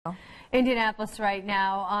Indianapolis right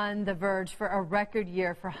now on the verge for a record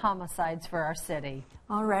year for homicides for our city.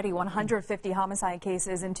 Already 150 homicide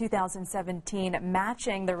cases in 2017,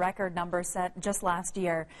 matching the record number set just last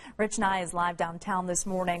year. Rich Nye is live downtown this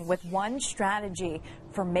morning with one strategy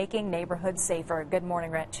for making neighborhoods safer. Good morning,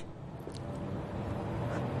 Rich.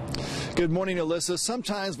 Good morning, Alyssa.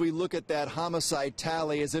 Sometimes we look at that homicide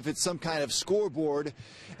tally as if it's some kind of scoreboard,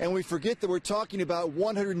 and we forget that we're talking about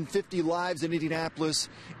 150 lives in Indianapolis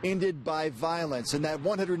ended by violence. And that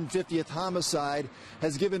 150th homicide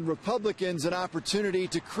has given Republicans an opportunity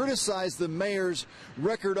to criticize the mayor's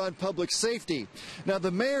record on public safety. Now,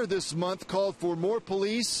 the mayor this month called for more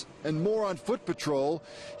police and more on foot patrol.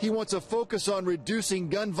 He wants a focus on reducing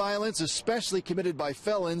gun violence, especially committed by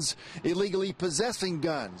felons illegally possessing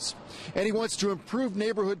guns. And he wants to improve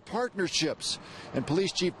neighborhood partnerships. And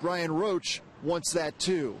Police Chief Bryan Roach wants that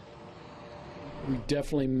too. We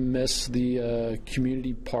definitely miss the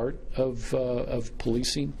community part of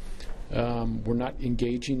policing. We're not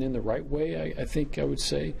engaging in the right way, I think I would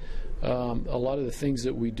say. A lot of the things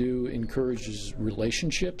that we do encourages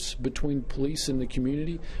relationships between police and the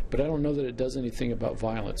community, but I don't know that it does anything about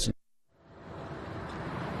violence.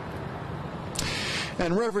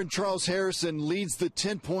 And Reverend Charles Harrison leads the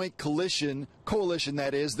 10-point coalition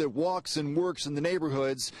that walks and works in the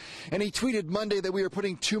neighborhoods. And he tweeted Monday that we are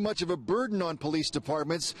putting too much of a burden on police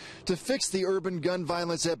departments to fix the urban gun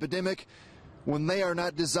violence epidemic when they are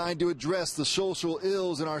not designed to address the social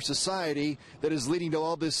ills in our society that is leading to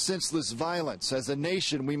all this senseless violence. As a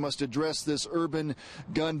nation, we must address this urban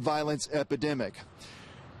gun violence epidemic.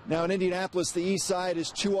 Now, in Indianapolis, the east side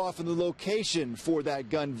is too often the location for that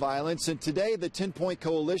gun violence, and today the 10-point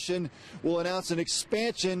coalition will announce an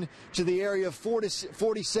expansion to the area of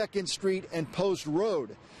 42nd Street and Post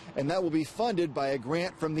Road, and that will be funded by a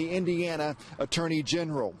grant from the Indiana Attorney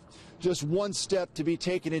General. Just one step to be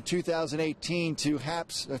taken in 2018 to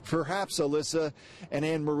perhaps Alyssa and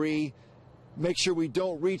Anne Marie make sure we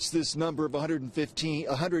don't reach this number of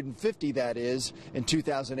 150 that is in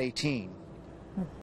 2018.